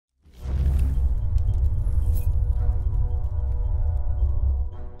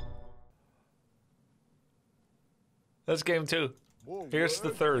That's game 2. Here's the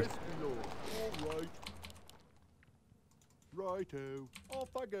third. Alright. Righto. Off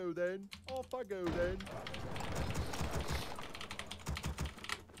I go then. Off I go then.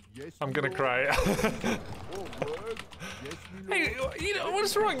 Yes, I'm gonna cry. Yes, Hey, you know,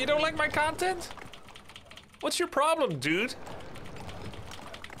 what's wrong? You don't like my content? What's your problem, dude?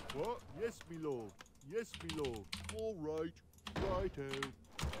 What? Yes, me lord. Yes, me lord. All right. Righto.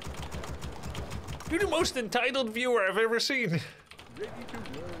 You're the most entitled viewer I've ever seen. Ready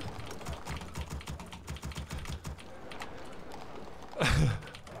to work.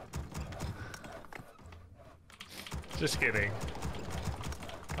 Just kidding.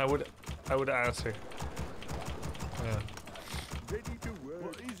 I would answer. Yeah. Ready to work.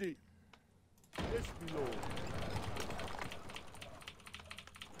 What is it? Yes, me lord.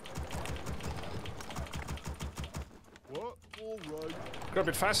 What? All right. Grub,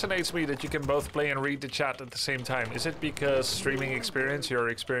 it fascinates me that you can both play and read the chat at the same time. Is it because streaming experience, your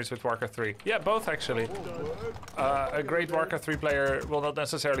experience with Warcraft 3? Yeah, both actually. A great Warcraft 3 player will not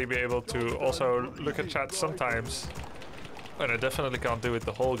necessarily be able to also look at chat sometimes. And I definitely can't do it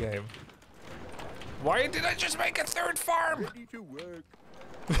the whole game. Why did I just make a third farm? Ready to work.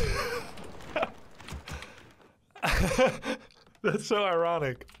 That's so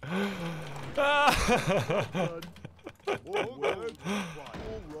ironic.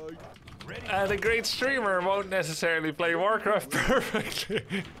 And a great streamer won't necessarily play Warcraft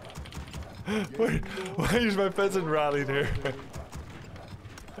perfectly. Why is my peasant rallied here?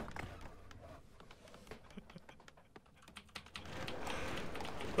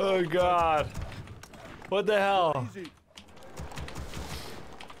 Oh god. What the hell?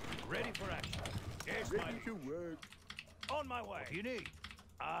 Ready for action. Yes, Ready to work. on my way. What do you need?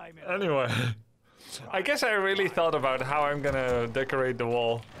 I'm in. Anyway, I guess I really thought about how I'm gonna decorate the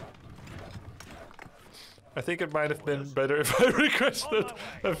wall. I think it might have been better if I requested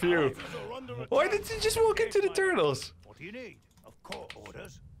a few. Why did you just walk into the turtles? What do you need? Of course,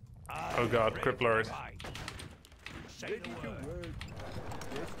 orders. Oh god, Crip Lord. Say the word.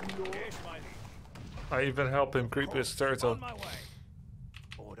 Yes, me lord. Yes, my liege. I even help him creep his turtle. On my way.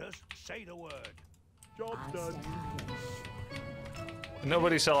 Orders. Say the word. Job's done.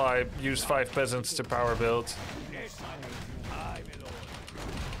 Nobody saw I used 5 peasants to power build. Yes, my liege. I'm in order.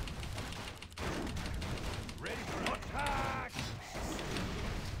 Ready for attack.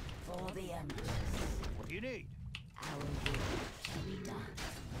 For the Empress, What do you need? our will shall be done.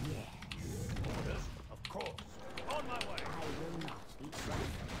 Yes, Orders. Of course. On my way. I will not be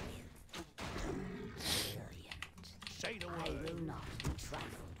trifled with. Brilliant. Say the I word. will not be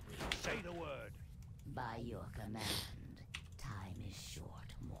trifled with. Say the word. By your command, time is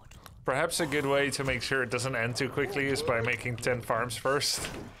short, mortal. Perhaps a good way to make sure it doesn't end too quickly is by making 10 farms first.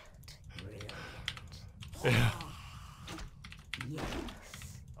 Brilliant. Yeah. Yes,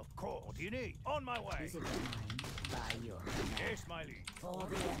 Of course. What do you need? On my way. is it time? By your command. Yes, my liege. For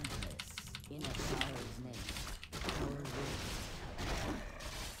the Empress, in a sorrow's name, our will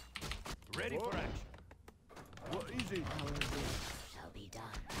Ready for action. What is it? Our will shall be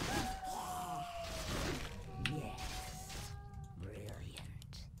done. Yes.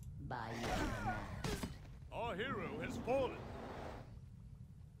 Brilliant. By your command. Our hero has fallen.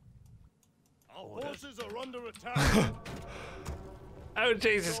 Our Orders. forces are under attack. Oh,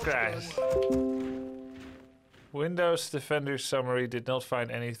 Jesus Christ. Windows Defender summary did not find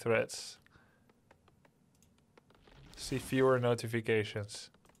any threats. See fewer notifications.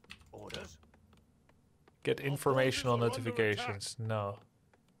 Orders. Get informational notifications. No.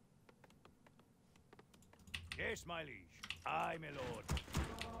 Yes, my liege. I, my lord.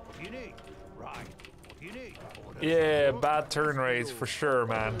 What do you need? Right. What do you need? Orders. Yeah, bad turn rate for sure,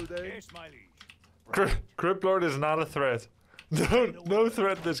 man. Yes, my liege. Crip Lord is not a threat. No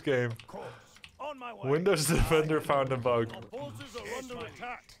threat this game. Of course. On my way. Windows Defender found a bug. Forces are Yes, under my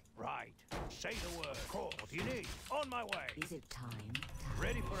attack. liege. Right. Say the word. Of course. What do you need? On my way. Is it time?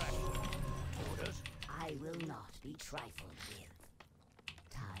 Ready for action. Orders. I will not be trifled with.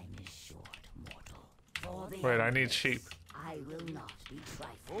 Time is short, mortal. For the Wait, I Empress, need sheep. I will not be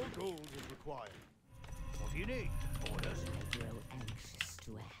trifled More with. gold is required. What do you need? Orders. I grow anxious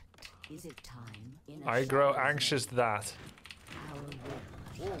to act. Is it time? In a I grow shadow's anxious name, that. Our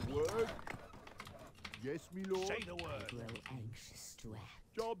will More shall be word. done. Yes, me lord. Say the word. Grow anxious to act.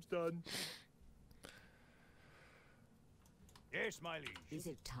 Job's done. Yes, my liege. Is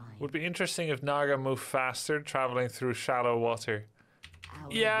it time? Would be interesting if Naga moved faster, traveling through shallow water.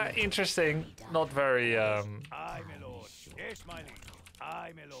 Our Yeah, will interesting. Not very, I, my lord. Yes, my liege.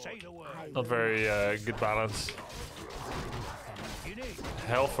 I, my lord. Say the word. not very good balance. You need.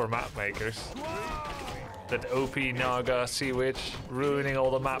 Hell for map makers. That OP Naga Sea Witch ruining all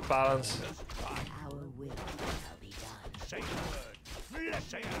the map balance. Our will shall be done. Say the word. Let's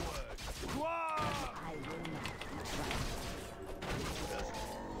say the word. Wah! I will not be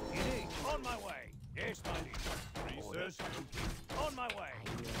trifled. You need. On my way. Yes, my liege. Orders. On my way.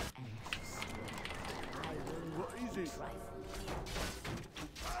 I will anxious. I will What is it? trifle.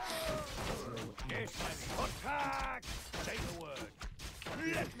 Yes, my liege. Attack! Say the word.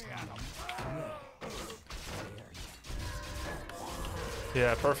 Let me at 'em.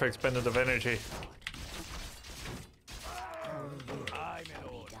 Yeah, perfect pendant of energy. Aye,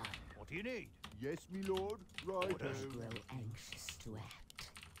 my lord. What do you need? Yes, me lord. Right. Orders. Grow anxious to act.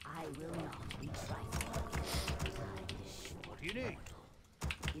 I will not be trifled. Time is short. What do you need?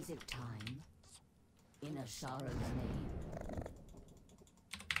 Is it time? In a sorrow's name.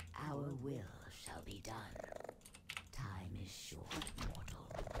 Our will shall be done. Time is short, mortal.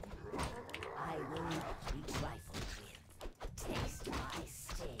 I will not be trifled with. Taste my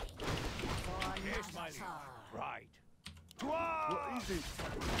sting. For Yes, my liege. Naga. Right. Wah! What is it?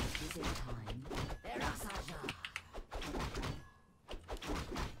 Is it time? Verasaja.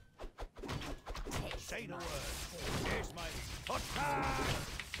 Taste Say the my word. sting. Yes, my liege. Attack!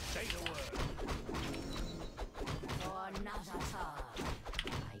 Say the word. For Naga.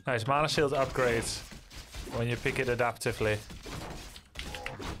 Nice mana shield upgrades when you pick it adaptively.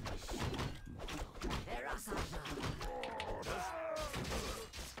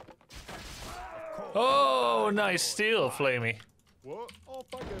 Oh, nice steal, Flamey. What? Off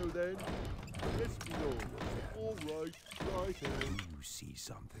I go then. Yes, me lord. All right. Right. You see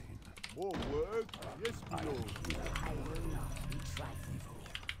something. More work. Yes, me lord. I will not be trifled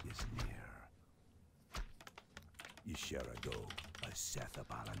with. Is near. Yesherago, a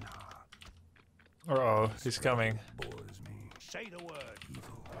Sethabalana. Uh-oh, he's coming. Bores me. Say the word.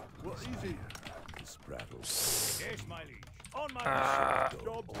 Evil. What is it? Spraddle. Yes, my liege. On my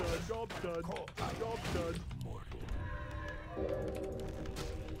Job done. Job done. Job done. mortal.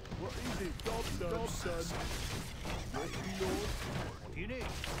 What is it? Job done. Job done. Yes, me lord. What do you need?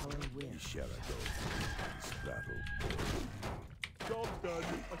 Our will. Yesherago, Spraddle. Job done.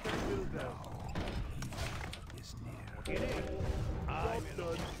 I can build now. Is near. Job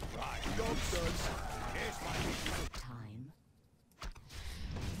done. Right. Job done. Yes, my liege. Is it time?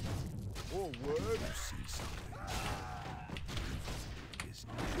 More work. See something. Is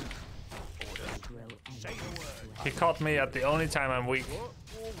near. Grow Say anxious the word. He caught me at the only time I'm weak. What?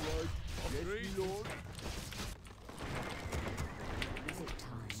 All right. Yes, me lord. Is it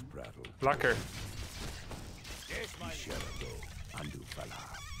time? Spraddle. Blocker. Yes, my liege. Yesherago, Andufala.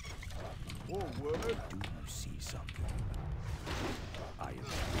 More work. Do you see something? I am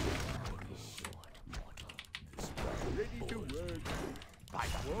Ready to work.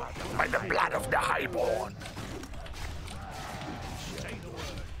 By the blood of the highborn. Say the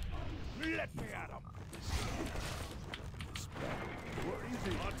word. Let me at 'em. What is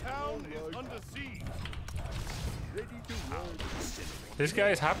it? Our town is under siege. Ready to work. This guy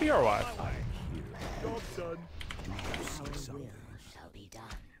is happy or what? Job done. Our will shall be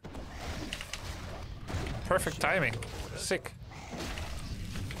done. Perfect timing. Sick.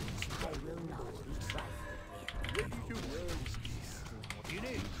 I will not be trifled with. Ready to work. What do you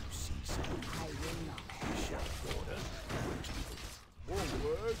need? I will not. More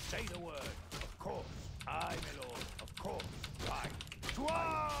work. Say the word. Of course. Aye, my lord. Of course. Right.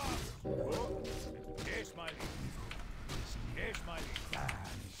 Twa! Yes, my liege. Yes, my liege.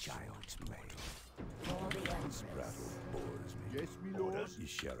 Child's play. For the Empress. Bores me. Yes, me lord.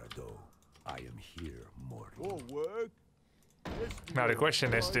 Yesherago, I am here, mortal. More work. Yes, me Now the lord.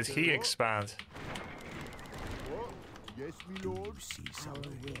 question is, did he What? expand? What? Yes, me lord. See Our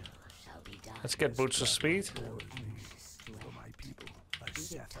something will shall be done. Let's get boots of speed. Anxious to for my people. A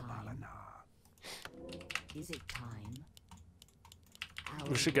Is it time? Sethabalana. Is it time?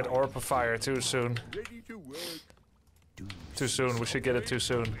 We should get Orb of Fire too soon. Ready to work. Too soon. We should get it too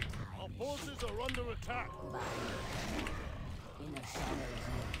soon. Our forces are under attack. In a shadow's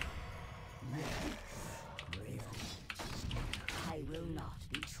name. I will not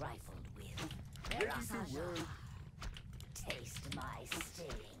be trifled with. Verasaja. Taste my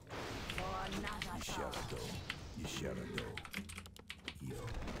sting. For Naga. Yesherago. Evil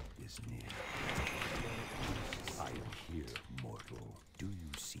is near. I am here, mortal. Do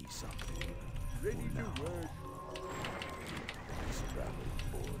you see something? Ready to work. Spraddle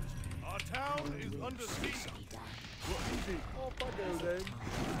bores me. Our town is under siege. What is it? Off I go then.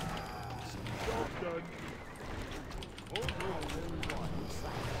 Job done. Oh, no.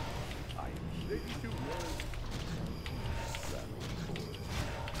 I am Ready to work.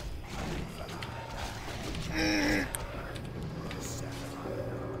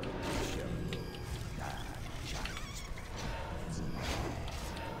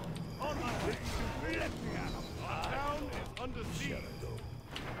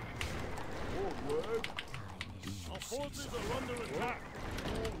 forces are under attack.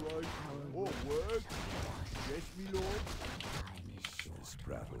 All right. All work. Yes, me lord. Time is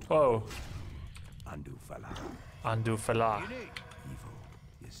short. Whoa. Andu Fala. Undo fella. Evil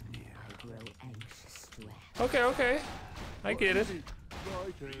is near. I grow anxious to act. Okay, okay. I get it.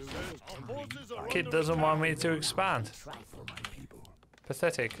 Right. Our forces are Kid under doesn't attack. want me to expand. Trifle. My people.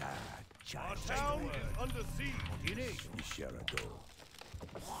 Pathetic. Our town is under siege. Sherado.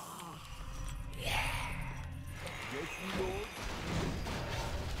 Yes, me lord.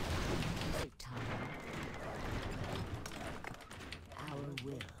 Is it time? Our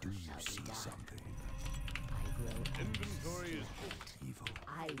will shall be done. Something. I grow Inventory is Evil.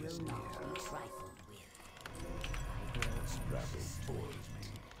 I will not be trifled with. I grow anxious to act.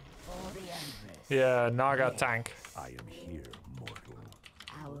 For the Empress. Yeah, Naga tank. I am here, mortal.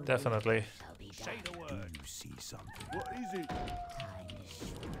 Our will Definitely. shall be Say done. the word. You see something. what is it? Time is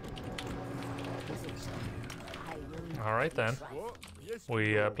short. Is it time? I will not Alright be then. trifled What? with. Yes,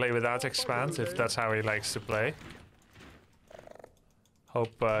 We play without expand if that's how he likes to play.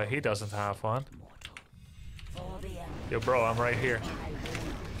 Hope he doesn't have one. Mortal. For the Empress. Yo, bro, I'm right here. I will not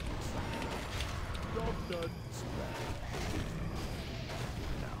be trifled. job done.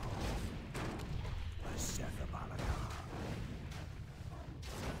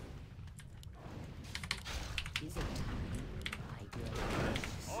 Is it time? I grow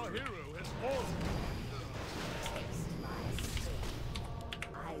anxious. Our hero has fallen. Taste my sting.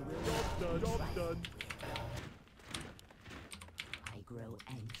 I will Job not done. be Job trifled. done. I grow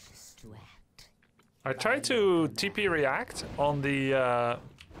anxious to act. I tried to TP react on the.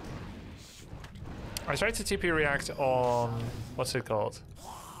 I tried to TP react on. What's it called?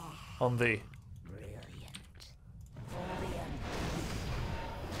 On the. Brilliant. For the Empress.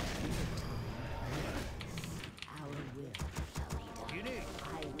 Our will shall be done.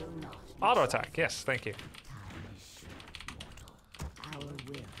 I will not be Auto attack, yes, thank you. time is short, mortal. Our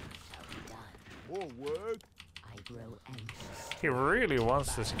will shall be done. More work. I grow anxious. He really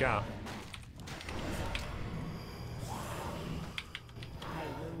wants this gun. I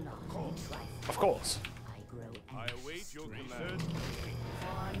will not be trifled. Of course. I grow I anxious. await your command. For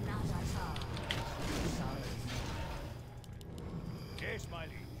not a tar. Sorrows. Yes, my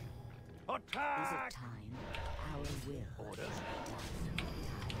liege. Is Attack! it time? Our will Orders. shall be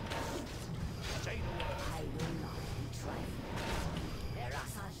done. Say the word. I will not be trifled.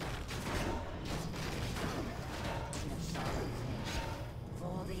 Erasage. In a sorrow's name.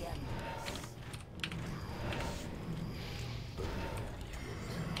 For the Empress.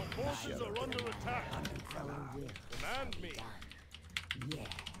 Our forces are under attack. Our will Command me, done. Yes.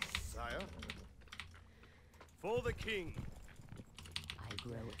 sire. For the king. I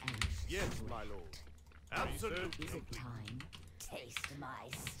grow anxious. Yes, to my act. lord. Absolute Is it complete. time? Taste my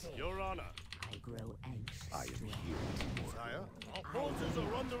sting. Your honor, I grow anxious I am to act. here, mortal. sire. Our forces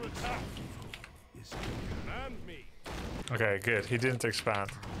are under attack. Is Command me. Okay, good. He didn't expand.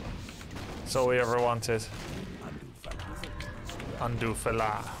 That's all we ever wanted. Undo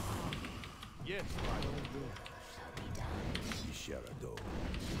fella. Yes, my lord. Sherado.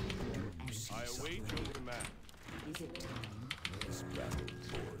 I await your command. Is it time? This battle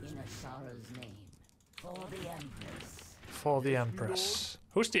pours. In a sorrow's name. For the Empress. For the Empress.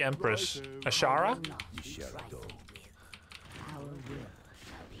 Who's the Empress? I Ashara? will not be trifled with. Our will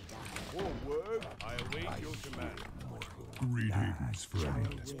shall be done. More work. I await your command. Greetings, friend.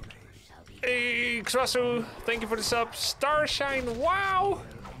 Will shall be Hey, Xwasu, thank you for the sub. Starshine, wow!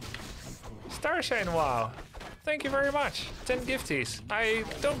 Starshine, wow. Thank you very much. 10 gifties. I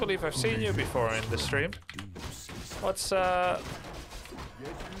don't believe I've seen you before in the stream. What's Yes, me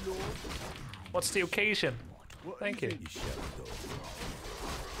lord. what's the occasion? Thank you. Sherado.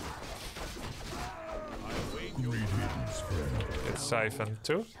 I await your It's Siphon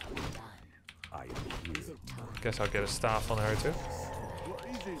too. I am here. Guess I'll get a staff on her too. What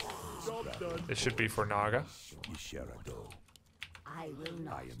is it? Job done. This should be for Naga. Sherado. I will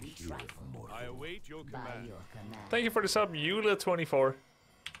not be trifled Mortal. I await your by command. your command. Thank you for the sub, Eula24.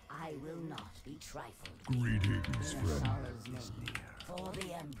 I will not be trifled. Greetings, In a friend. sorrow's name. For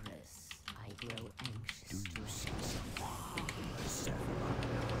the Empress. I grow anxious to act.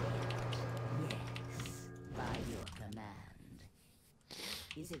 Yes, by your command.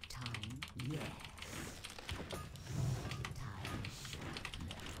 Is it time? Yes. Time is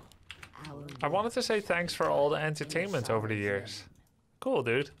short, mortal. I wanted to say thanks for all the entertainment over the years. Cool,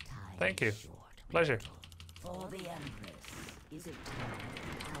 dude. Time Thank is you. short, Pleasure. For the Empress. Is it time?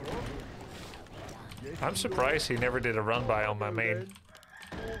 Our will shall be done. I'm surprised he never did a run by on my main.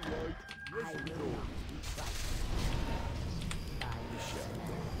 All right. I Yes, will me not lord. be trifled. By your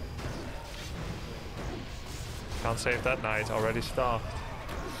command. Can't save that knight, already starved.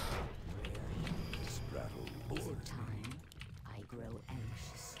 Is it time? I grow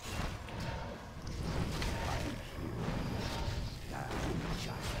anxious.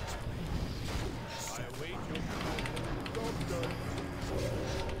 I await your command.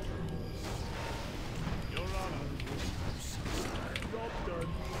 Your honor. Job done.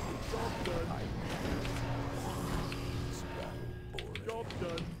 Job done. Job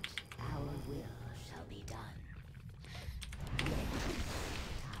done. Our will shall be done.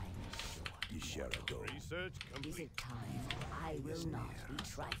 Time is short. Research Is complete. it time? I will not be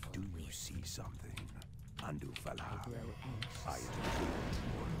trifled Do you with. see something? Andu Falah. Grow anxious. I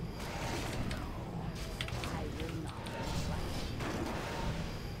I will not be trifled.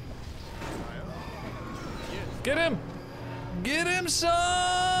 Get him! Get him,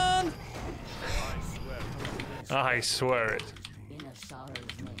 son! I swear it. In a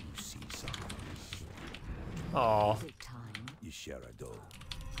sorrow's name. see something. Aw. Is it time? Isharado.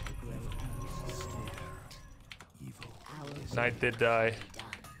 I grow anxious. Evil. Our Knight did die. done.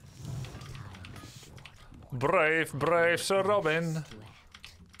 Time is short. Brave, brave Sir Robin. To act.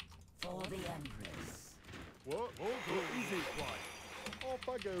 For the Empress. What? What is it? Off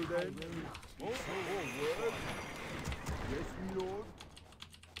I go I then. will not. Word. Yes, me lord.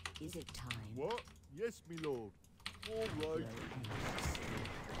 Is it time? What? Yes, me lord. All Grow right. anxious.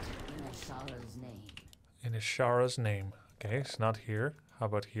 In a sorrow's name. In Ishara's name. Okay, it's not here. How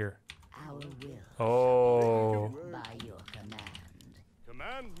about here? Our will. Oh. By your command.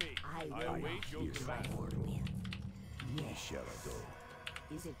 Command me. I I will await not your be command. trifled with. Isharado.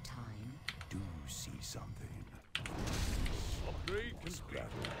 Is it time? Do you see something? Upgrade complete. Rattle.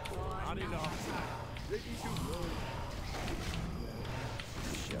 Not enough. Ready to go.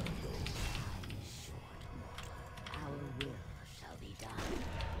 Isharado. Time is short, mortal. Our will shall be done.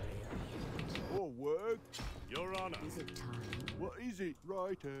 Brilliant. All word. Your honor. Is it time? What is it?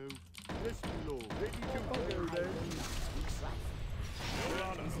 Righto. Yes, me lord. Ready to go I will then. not be trifled. Your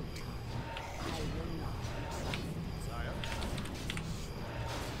honor. Is it time? I will not be trifled. Sire.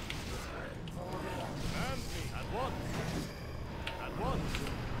 Command me. At once. At once.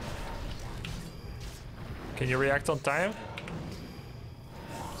 Can you react on time?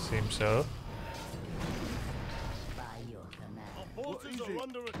 Seems so. By your command. Our forces is are it?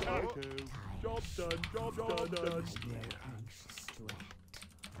 under attack. Righto. Job done. Job done. I grow anxious to act.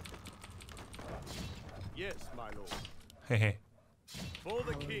 Yes, my lord. Hehe. For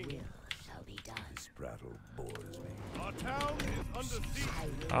the Our king. will shall be done. This prattle bores me. Our town is under siege. I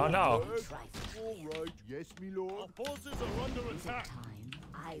will Oh not no. be trifled. All right. Yes, me Our lord. forces are under Is it attack. time?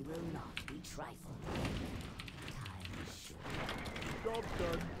 I will not be trifled. Time is short. Job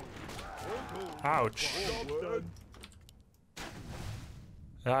done. Ouch. Job done.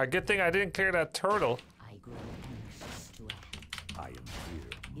 Good thing I didn't clear that turtle. I grow anxious to act. I am here.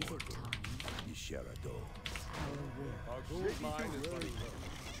 Is it time? Isharado. Our will. Our gold mine is running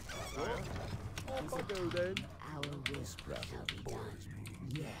low. Off I go then. Our will shall be done. Bores me.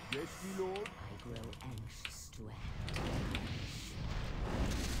 Yeah. Yes, me lord. I grow anxious to act.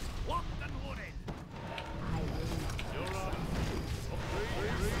 Locked and loaded. I will not. Your honor.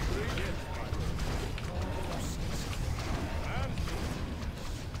 Upgrade. Yes, my lord. Command me.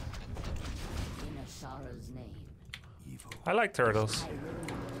 In a sorrow's name. Evil. I like turtles. I will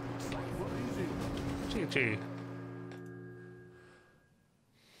not be trifled. GG.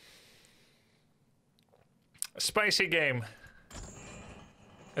 A spicy game.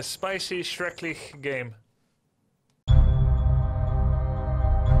 A spicy, schrecklich game.